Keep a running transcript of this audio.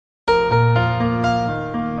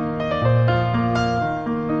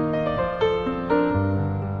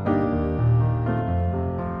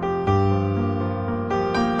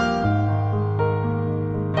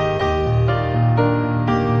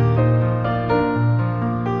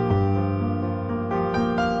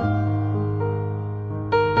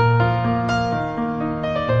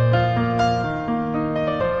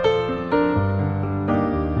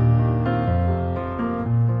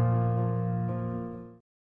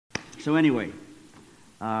So anyway,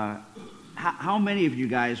 how many of you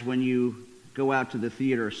guys, when you go out to the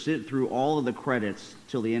theater, sit through all of the credits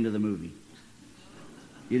till the end of the movie?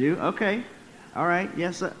 You do? Okay. All right.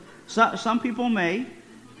 Yes. Some people may,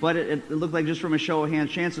 but it looked like, just from a show of hands,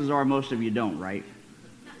 chances are most of you don't, right?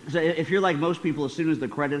 So if you're like most people, as soon as the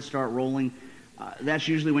credits start rolling, that's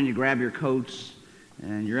usually when you grab your coats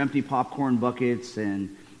and your empty popcorn buckets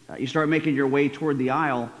and you start making your way toward the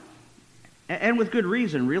aisle. And with good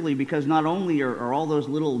reason, really, because not only are all those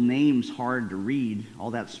little names hard to read,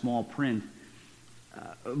 all that small print,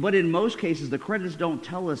 but in most cases, the credits don't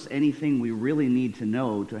tell us anything we really need to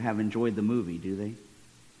know to have enjoyed the movie, do they?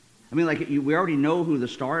 I mean, we already know who the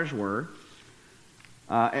stars were,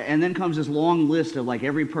 and then comes this long list of like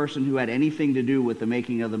every person who had anything to do with the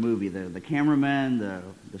making of the movie: the cameramen,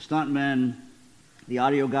 the stuntmen, the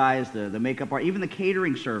audio guys, the makeup art, even the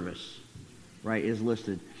catering service, right, is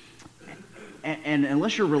listed. And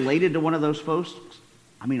unless you're related to one of those folks,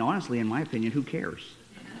 I mean, honestly, in my opinion, who cares,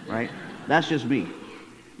 right? That's just me.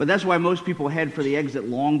 But that's why most people head for the exit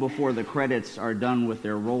long before the credits are done with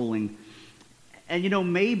their rolling.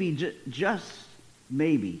 And maybe, just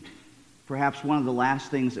maybe, perhaps one of the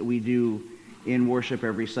last things that we do in worship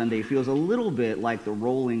every Sunday feels a little bit like the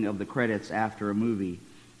rolling of the credits after a movie.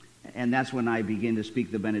 And that's when I begin to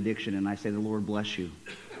speak the benediction and I say, "The Lord bless you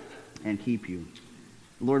and keep you.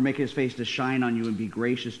 The Lord make his face to shine on you and be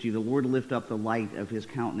gracious to you. The Lord lift up the light of his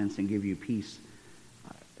countenance and give you peace."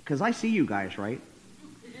 Because I see you guys, right?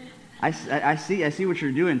 I see what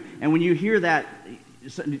you're doing. And when you hear that,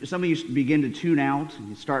 some of you begin to tune out.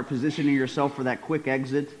 You start positioning yourself for that quick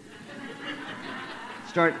exit.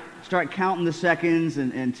 Start counting the seconds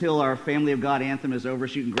until our Family of God anthem is over,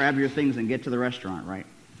 so you can grab your things and get to the restaurant, right?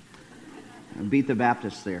 And beat the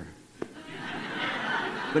Baptists there.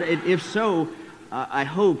 But if so, I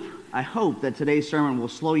hope that today's sermon will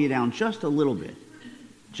slow you down just a little bit,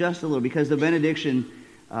 because the benediction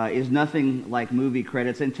is nothing like movie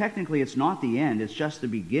credits, and technically it's not the end, it's just the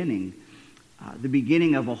beginning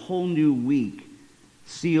of a whole new week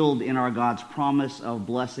sealed in our God's promise of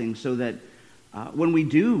blessing, so that when we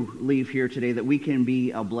do leave here today, that we can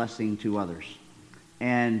be a blessing to others.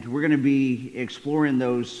 And we're going to be exploring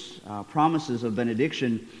those promises of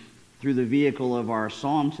benediction through the vehicle of our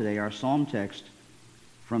psalm today, our psalm text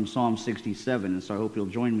from Psalm 67. And so I hope you'll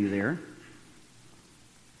join me there.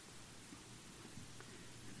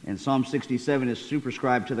 And Psalm 67 is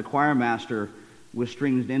superscribed to the choir master with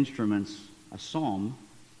stringed instruments, a song.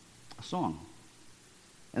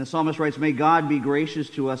 And the psalmist writes, "May God be gracious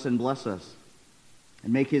to us and bless us,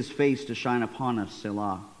 and make his face to shine upon us,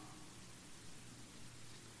 Selah.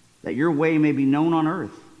 That your way may be known on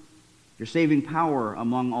earth, your saving power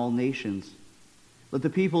among all nations. Let the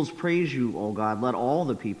peoples praise you, O God. Let all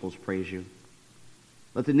the peoples praise you.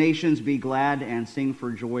 Let the nations be glad and sing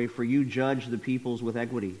for joy, for you judge the peoples with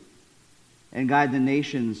equity and guide the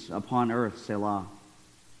nations upon earth, Selah.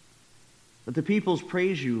 Let the peoples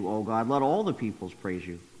praise you, O God. Let all the peoples praise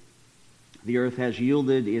you. The earth has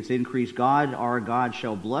yielded its increase. God, our God,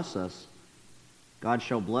 shall bless us. God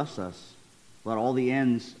shall bless us. Let all the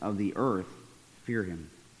ends of the earth fear him."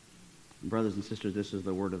 And brothers and sisters, this is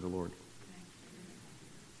the word of the Lord.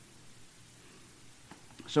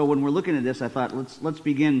 So when we're looking at this, I thought let's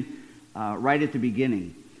begin right at the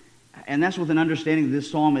beginning. And that's with an understanding that this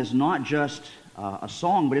psalm is not just a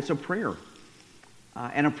song, but it's a prayer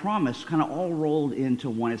and a promise, kind of all rolled into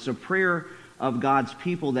one. It's a prayer of God's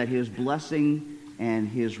people that his blessing and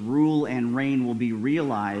his rule and reign will be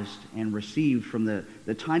realized and received from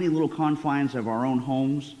the tiny little confines of our own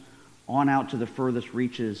homes on out to the furthest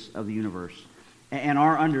reaches of the universe. And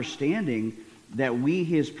our understanding that we,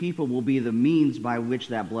 his people, will be the means by which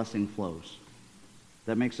that blessing flows. Does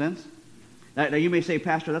that make sense? Now you may say,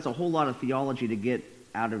 "Pastor, that's a whole lot of theology to get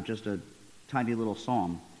out of just a tiny little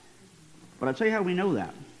psalm." But I'll tell you how we know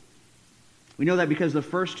that. We know that because the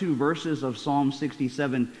first two verses of Psalm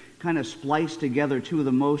 67 kind of splice together two of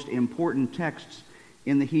the most important texts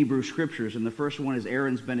in the Hebrew Scriptures. And the first one is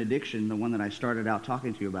Aaron's benediction, the one that I started out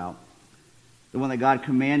talking to you about, the one that God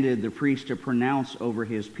commanded the priest to pronounce over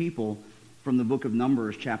his people from the book of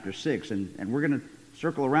Numbers, chapter 6. And we're going to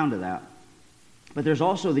circle around to that. But there's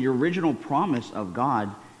also the original promise of God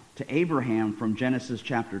to Abraham from Genesis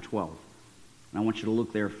chapter 12. And I want you to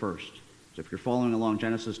look there first. So if you're following along,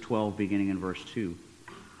 Genesis 12, beginning in verse 2.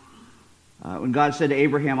 When God said to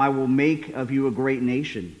Abraham, "I will make of you a great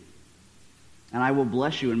nation, and I will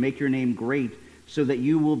bless you and make your name great, so that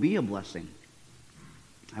you will be a blessing.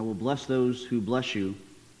 I will bless those who bless you,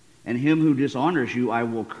 and him who dishonors you I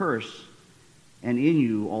will curse, and in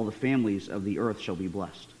you all the families of the earth shall be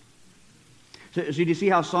blessed." So do you see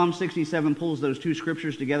how Psalm 67 pulls those two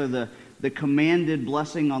scriptures together, the commanded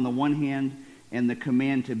blessing on the one hand and the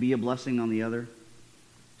command to be a blessing on the other?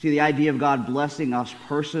 See, the idea of God blessing us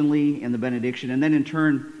personally in the benediction, and then in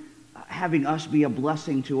turn having us be a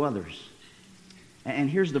blessing to others. And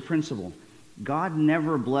here's the principle. God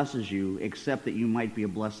never blesses you except that you might be a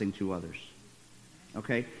blessing to others.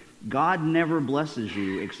 Okay? God never blesses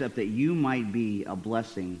you except that you might be a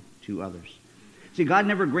blessing to others. See, God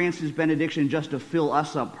never grants his benediction just to fill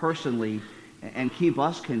us up personally and keep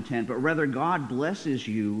us content, but rather God blesses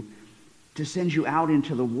you to send you out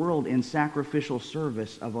into the world in sacrificial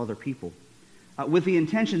service of other people, with the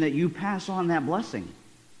intention that you pass on that blessing,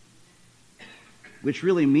 which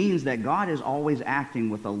really means that God is always acting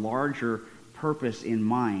with a larger purpose in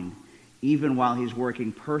mind, even while he's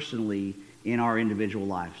working personally in our individual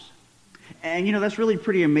lives. And that's really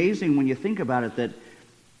pretty amazing when you think about it,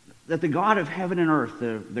 that the God of heaven and earth,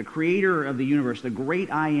 the creator of the universe, the great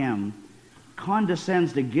I am,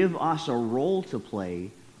 condescends to give us a role to play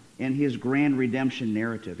in his grand redemption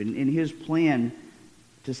narrative, in his plan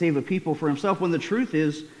to save a people for himself, when the truth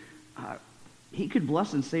is he could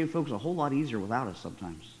bless and save folks a whole lot easier without us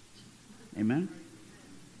sometimes. Amen?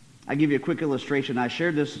 I'll give you a quick illustration. I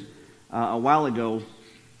shared this a while ago,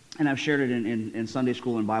 and I've shared it in Sunday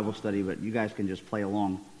school and Bible study, but you guys can just play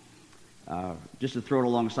along. Just to throw it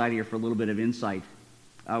alongside here for a little bit of insight.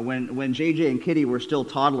 When JJ and Kitty were still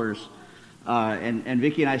toddlers, and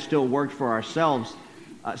Vicki and I still worked for ourselves,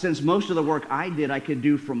 since most of the work I did I could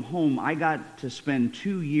do from home, I got to spend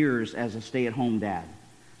 2 years as a stay-at-home dad,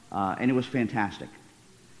 and it was fantastic.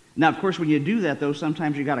 Now, of course, when you do that, though,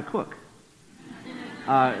 sometimes you got to cook.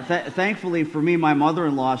 Thankfully for me, my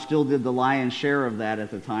mother-in-law still did the lion's share of that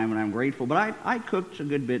at the time, and I'm grateful. But I cooked a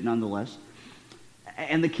good bit nonetheless.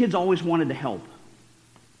 And the kids always wanted to help.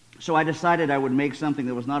 So I decided I would make something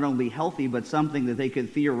that was not only healthy, but something that they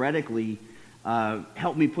could theoretically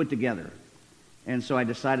help me put together. And so I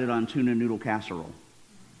decided on tuna noodle casserole.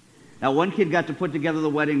 Now, one kid got to put together the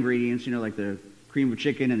wet ingredients, like the cream of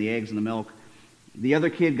chicken and the eggs and the milk. The other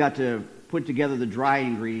kid got to put together the dry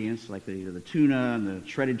ingredients, like the tuna and the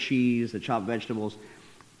shredded cheese, the chopped vegetables.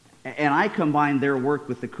 And I combined their work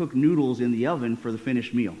with the cooked noodles in the oven for the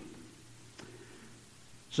finished meal.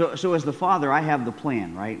 So as the father, I have the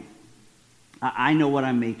plan, right? I know what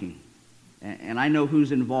I'm making. And I know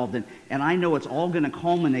who's involved. And I know it's all going to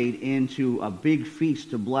culminate into a big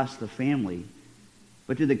feast to bless the family.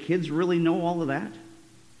 But do the kids really know all of that?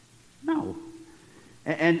 No.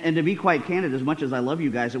 And to be quite candid, as much as I love you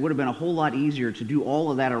guys, it would have been a whole lot easier to do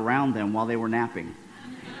all of that around them while they were napping.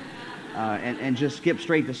 And just skip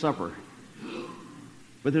straight to supper.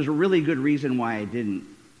 But there's a really good reason why I didn't.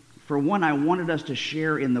 For one, I wanted us to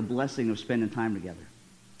share in the blessing of spending time together.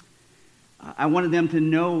 I wanted them to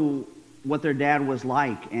know what their dad was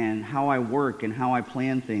like and how I work and how I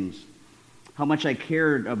plan things, how much I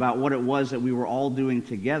cared about what it was that we were all doing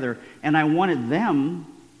together, and I wanted them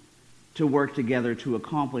to work together to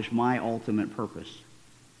accomplish my ultimate purpose.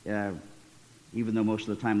 Even though most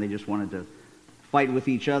of the time they just wanted to fight with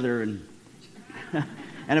each other and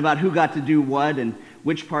and about who got to do what and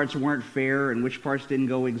which parts weren't fair and which parts didn't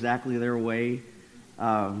go exactly their way.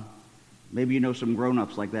 Maybe you know some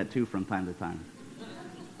grown-ups like that too from time to time.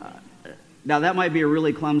 Now that might be a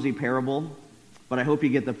really clumsy parable, but I hope you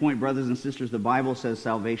get the point, brothers and sisters. The Bible says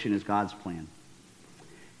salvation is God's plan.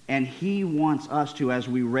 And he wants us to, as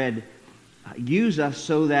we read, use us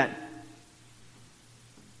so that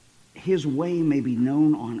his way may be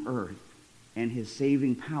known on earth and his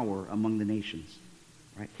saving power among the nations.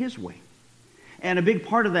 Right? His way. And a big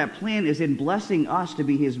part of that plan is in blessing us to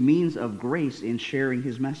be his means of grace in sharing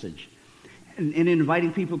his message and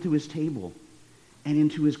inviting people to his table and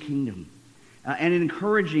into his kingdom and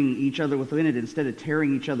encouraging each other within it instead of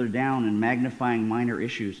tearing each other down and magnifying minor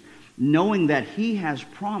issues, knowing that he has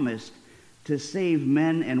promised to save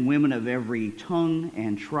men and women of every tongue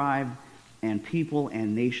and tribe and people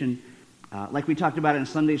and nation. Like we talked about in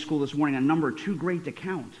Sunday school this morning, a number too great to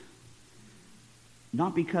count.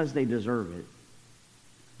 Not because they deserve it,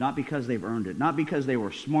 not because they've earned it, not because they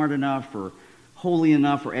were smart enough or holy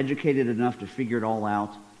enough or educated enough to figure it all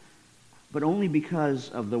out, but only because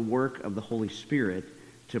of the work of the Holy Spirit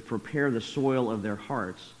to prepare the soil of their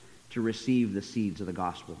hearts to receive the seeds of the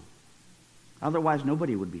gospel. Otherwise,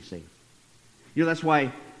 nobody would be saved. That's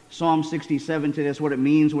why Psalm 67 today is what it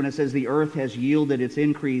means when it says the earth has yielded its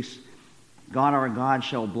increase. God our God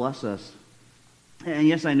shall bless us. And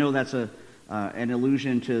yes, I know that's an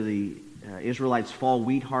allusion to the Israelites' fall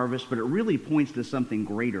wheat harvest, but it really points to something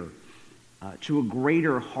greater, to a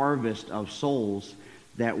greater harvest of souls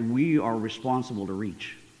that we are responsible to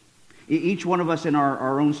reach. Each one of us in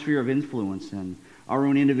our own sphere of influence and our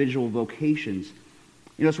own individual vocations.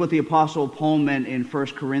 It's what the Apostle Paul meant in 1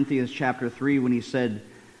 Corinthians chapter 3 when he said,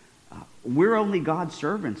 we're only God's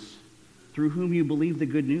servants through whom you believe the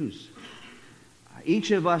good news.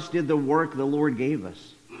 Each of us did the work the Lord gave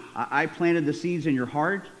us. I planted the seeds in your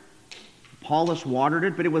heart. Apollos watered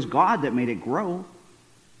it, but it was God that made it grow.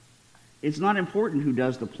 It's not important who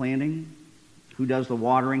does the planting, who does the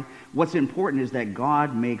watering. What's important is that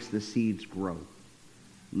God makes the seeds grow.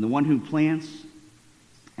 And the one who plants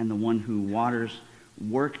and the one who waters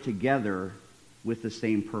work together with the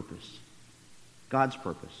same purpose, God's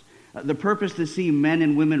purpose. The purpose to see men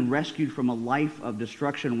and women rescued from a life of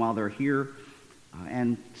destruction while they're here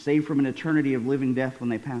and saved from an eternity of living death when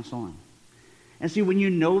they pass on. And see, when you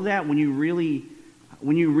know that, when you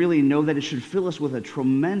really know that, it should fill us with a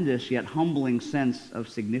tremendous yet humbling sense of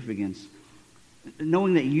significance,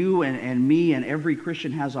 knowing that you and me and every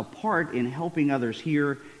Christian has a part in helping others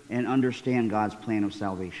hear and understand God's plan of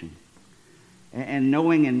salvation. And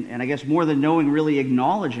knowing, and I guess more than knowing, really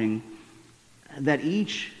acknowledging that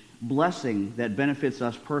each blessing that benefits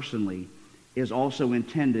us personally is also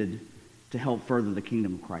intended to help further the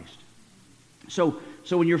kingdom of Christ. So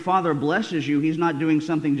when your Father blesses you, He's not doing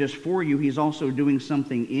something just for you. He's also doing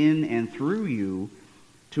something in and through you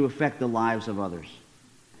to affect the lives of others.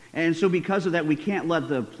 And so because of that, we can't let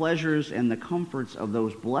the pleasures and the comforts of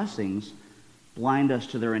those blessings blind us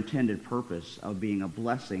to their intended purpose of being a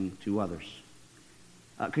blessing to others.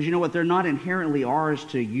 Because you know what? They're not inherently ours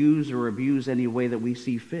to use or abuse any way that we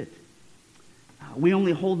see fit. We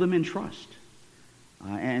only hold them in trust.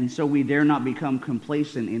 And so we dare not become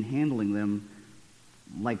complacent in handling them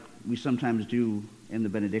like we sometimes do in the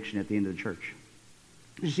benediction at the end of the church.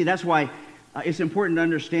 You see, that's why it's important to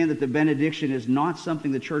understand that the benediction is not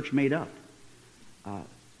something the church made up.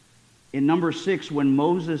 In number 6, when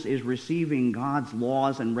Moses is receiving God's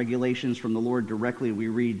laws and regulations from the Lord directly, we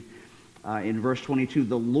read in verse 22,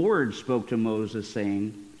 the Lord spoke to Moses,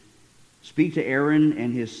 saying, speak to Aaron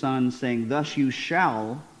and his sons, saying, thus you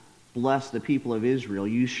shall bless the people of Israel.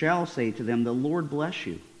 You shall say to them, the Lord bless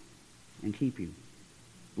you and keep you.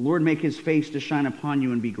 The Lord make his face to shine upon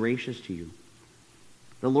you and be gracious to you.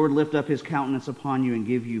 The Lord lift up his countenance upon you and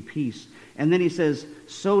give you peace. And then he says,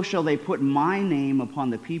 so shall they put my name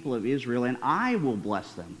upon the people of Israel, and I will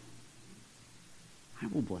bless them. I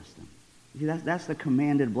will bless them. See, that's the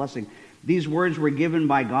commanded blessing. These words were given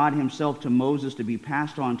by God himself to Moses to be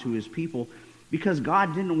passed on to his people because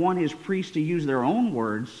God didn't want his priests to use their own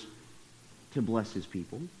words to bless his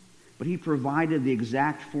people. But he provided the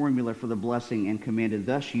exact formula for the blessing and commanded,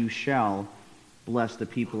 thus you shall bless the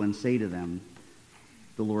people and say to them,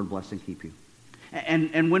 the Lord bless and keep you.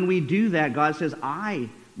 And when we do that, God says, I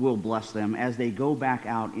will bless them as they go back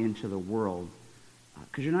out into the world.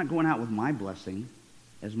 Because you're not going out with my blessing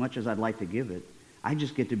as much as I'd like to give it. I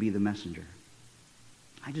just get to be the messenger.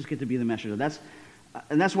 I just get to be the messenger.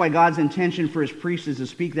 That's why God's intention for his priests is to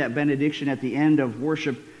speak that benediction at the end of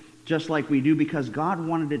worship just like we do, because God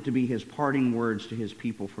wanted it to be his parting words to his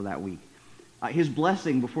people for that week. His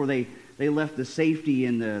blessing before they left the safety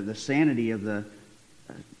and the sanity of the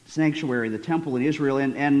sanctuary, the temple in Israel,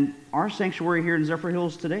 and our sanctuary here in Zephyr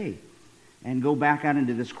Hills today, and go back out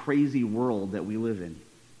into this crazy world that we live in,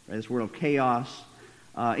 right? This world of chaos,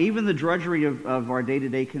 even the drudgery of our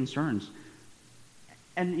day-to-day concerns.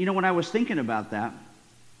 And, you know, when I was thinking about that,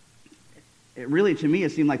 to me,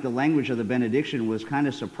 it seemed like the language of the benediction was kind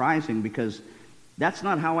of surprising, because that's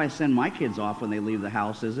not how I send my kids off when they leave the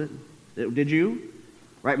house, is it? Did you?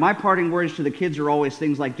 Right? My parting words to the kids are always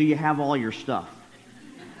things like, do you have all your stuff?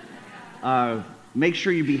 Make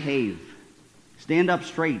sure you behave. Stand up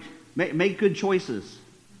straight. Make good choices,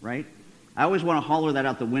 right? I always want to holler that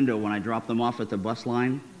out the window when I drop them off at the bus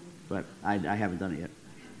line, but I haven't done it yet.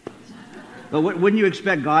 But wouldn't you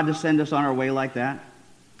expect God to send us on our way like that?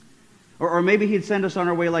 Or maybe he'd send us on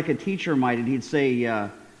our way like a teacher might, and he'd say,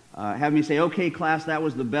 have me say, okay, class, that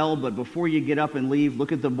was the bell, but before you get up and leave,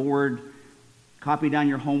 look at the board, copy down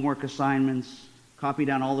your homework assignments, copy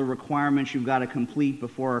down all the requirements you've got to complete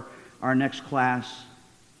before our next class.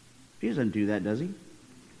 He doesn't do that, does he?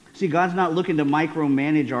 See, God's not looking to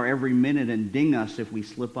micromanage our every minute and ding us if we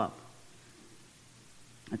slip up.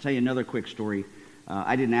 I'll tell you another quick story.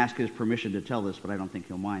 I didn't ask his permission to tell this, but I don't think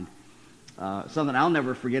he'll mind. Something I'll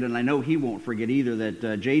never forget, and I know he won't forget either, that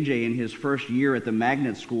JJ in his first year at the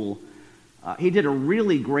magnet school, he did a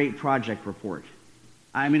really great project report.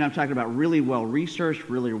 I mean, I'm talking about really well researched,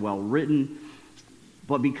 really well written,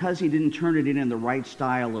 but because he didn't turn it in the right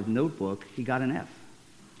style of notebook, he got an F.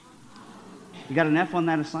 He got an F on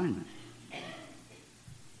that assignment.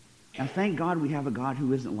 Now, thank God we have a God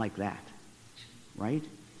who isn't like that, right?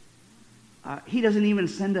 He doesn't even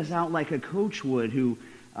send us out like a coach would, who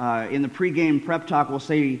in the pregame prep talk will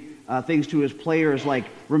say things to his players like,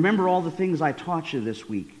 remember all the things I taught you this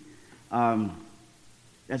week.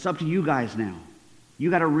 That's up to you guys now. You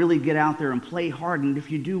got to really get out there and play hard, and if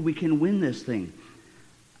you do, we can win this thing.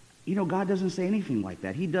 You know, God doesn't say anything like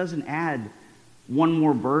that. He doesn't add one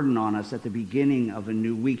more burden on us at the beginning of a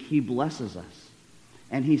new week. He blesses us.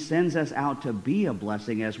 And he sends us out to be a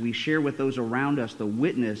blessing as we share with those around us the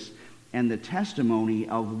witness and the testimony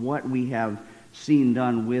of what we have seen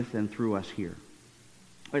done with and through us here.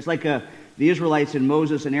 It's like the Israelites in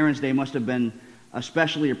Moses and Aaron's day must have been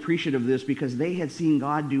especially appreciative of this because they had seen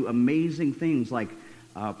God do amazing things like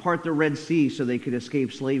part the Red Sea so they could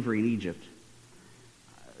escape slavery in Egypt.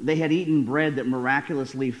 They had eaten bread that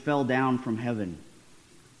miraculously fell down from heaven.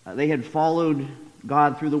 They had followed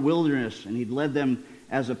God through the wilderness, and he'd led them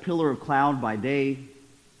as a pillar of cloud by day,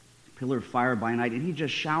 pillar of fire by night, and he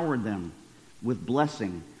just showered them with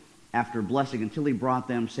blessing after blessing until he brought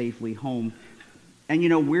them safely home. And you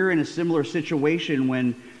know, we're in a similar situation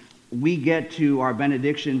when we get to our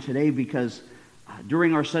benediction today because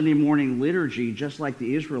during our Sunday morning liturgy, just like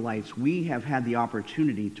the Israelites, we have had the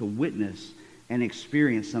opportunity to witness and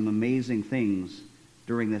experience some amazing things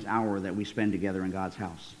during this hour that we spend together in God's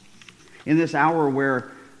house. In this hour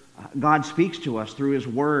where God speaks to us through his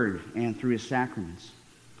word and through his sacraments,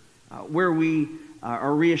 where we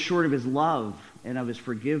are reassured of his love and of his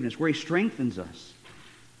forgiveness, where he strengthens us,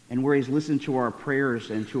 and where he's listened to our prayers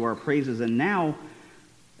and to our praises. And now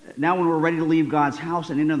when we're ready to leave God's house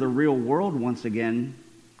and into the real world once again,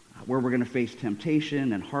 where we're going to face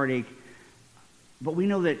temptation and heartache, but we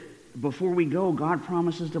know that before we go, God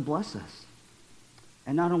promises to bless us.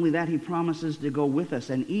 And not only that, he promises to go with us.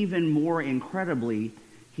 And even more incredibly,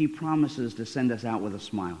 he promises to send us out with a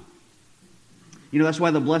smile. You know, that's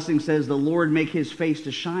why the blessing says, the Lord make his face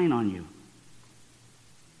to shine on you.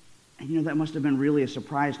 And you know, that must have been really a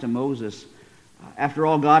surprise to Moses. After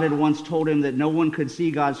all, God had once told him that no one could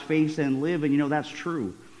see God's face and live. And you know, that's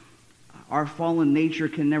true. Our fallen nature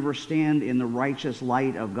can never stand in the righteous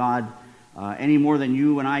light of God any more than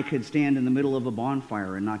you and I could stand in the middle of a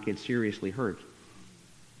bonfire and not get seriously hurt.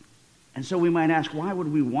 And so we might ask, why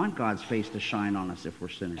would we want God's face to shine on us if we're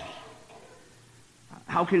sinners?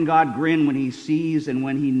 How can God grin when he sees and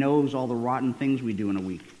when he knows all the rotten things we do in a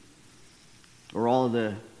week? Or all of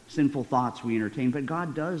the sinful thoughts we entertain? But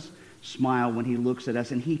God does smile when he looks at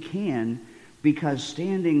us, and he can because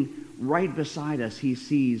standing right beside us, he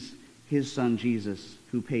sees his son Jesus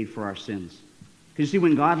who paid for our sins. Because you see,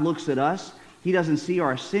 when God looks at us, he doesn't see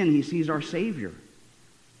our sin, he sees our Savior.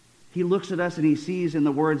 He looks at us and he sees, in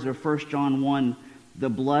the words of 1 John 1, the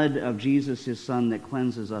blood of Jesus, his son, that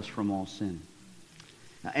cleanses us from all sin.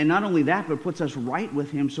 And not only that, but puts us right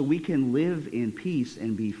with him so we can live in peace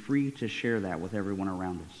and be free to share that with everyone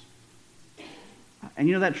around us. And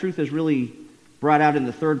you know, that truth is really brought out in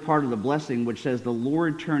the third part of the blessing, which says, the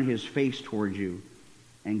Lord turn his face towards you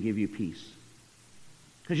and give you peace.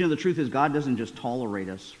 Because you know, the truth is, God doesn't just tolerate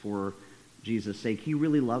us for Jesus' sake. He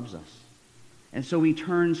really loves us. And so he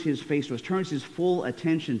turns his face to us, turns his full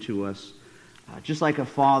attention to us, just like a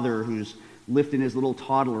father who's lifting his little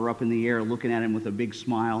toddler up in the air, looking at him with a big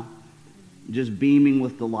smile, just beaming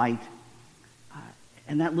with delight.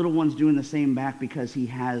 And that little one's doing the same back because he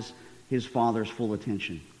has his father's full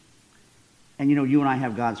attention. And you know, you and I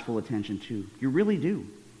have God's full attention too. You really do.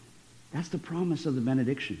 That's the promise of the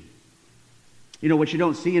benediction. You know, what you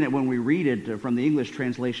don't see in it when we read it from the English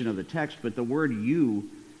translation of the text, but the word you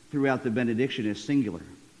throughout the benediction is singular.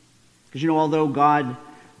 Because, you know, although God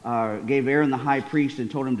gave Aaron the high priest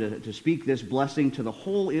and told him to speak this blessing to the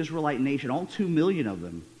whole Israelite nation, all 2 million of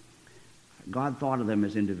them, God thought of them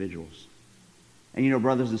as individuals. And you know,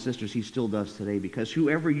 brothers and sisters, he still does today, because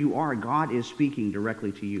whoever you are, God is speaking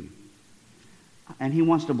directly to you. And he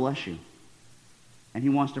wants to bless you. And he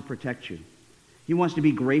wants to protect you. He wants to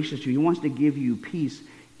be gracious to you. He wants to give you peace,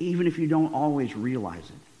 even if you don't always realize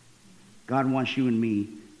it. God wants you and me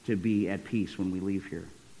to be at peace when we leave here.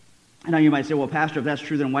 And now you might say, well, Pastor, if that's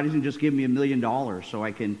true, then why doesn't he just give me $1 million so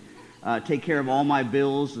I can take care of all my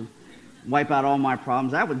bills, wipe out all my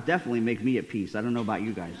problems? That would definitely make me at peace. I don't know about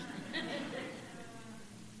you guys.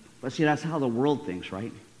 But see, that's how the world thinks,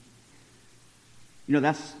 right? You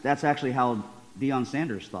know, that's actually how Deion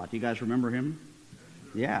Sanders thought. Do you guys remember him?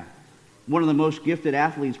 Yeah. One of the most gifted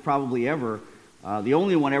athletes probably ever, the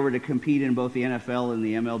only one ever to compete in both the NFL and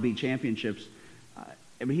the MLB championships.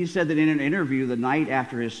 He said that in an interview the night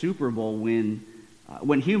after his Super Bowl win,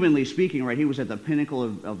 when humanly speaking, right, he was at the pinnacle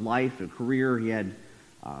of life, of career. He had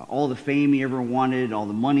all the fame he ever wanted, all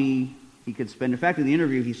the money he could spend. In fact, in the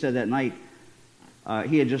interview, he said that night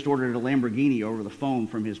he had just ordered a Lamborghini over the phone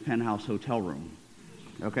from his penthouse hotel room.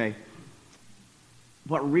 Okay?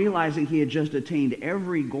 But realizing he had just attained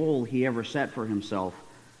every goal he ever set for himself,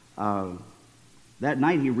 that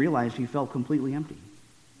night he realized he felt completely empty.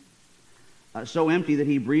 So empty that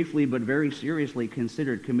he briefly but very seriously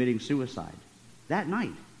considered committing suicide. That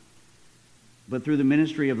night. But through the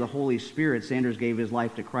ministry of the Holy Spirit, Sanders gave his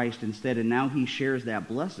life to Christ instead, and now he shares that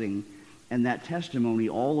blessing and that testimony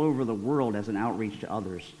all over the world as an outreach to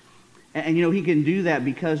others. And he can do that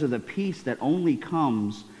because of the peace that only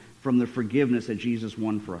comes from the forgiveness that Jesus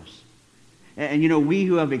won for us. And we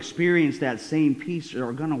who have experienced that same peace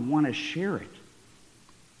are going to want to share it.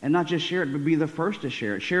 And not just share it, but be the first to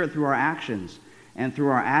share it. Share it through our actions and through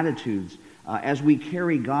our attitudes as we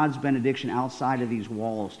carry God's benediction outside of these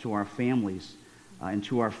walls to our families and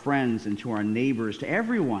to our friends and to our neighbors, to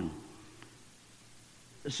everyone.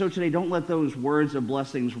 So today, don't let those words of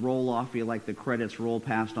blessings roll off you like the credits roll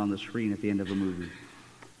past on the screen at the end of a movie.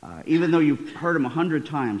 Even though you've heard them 100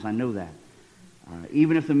 times, I know that.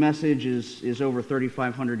 Even if the message is over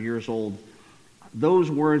 3,500 years old, those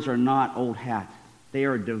words are not old hat. They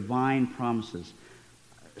are divine promises.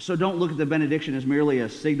 So don't look at the benediction as merely a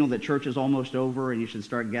signal that church is almost over and you should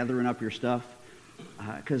start gathering up your stuff,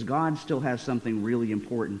 because God still has something really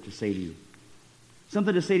important to say to you.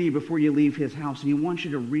 Something to say to you before you leave his house, and he wants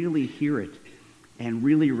you to really hear it and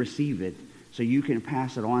really receive it so you can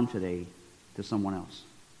pass it on today to someone else.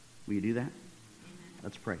 Will you do that?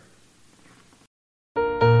 Let's pray.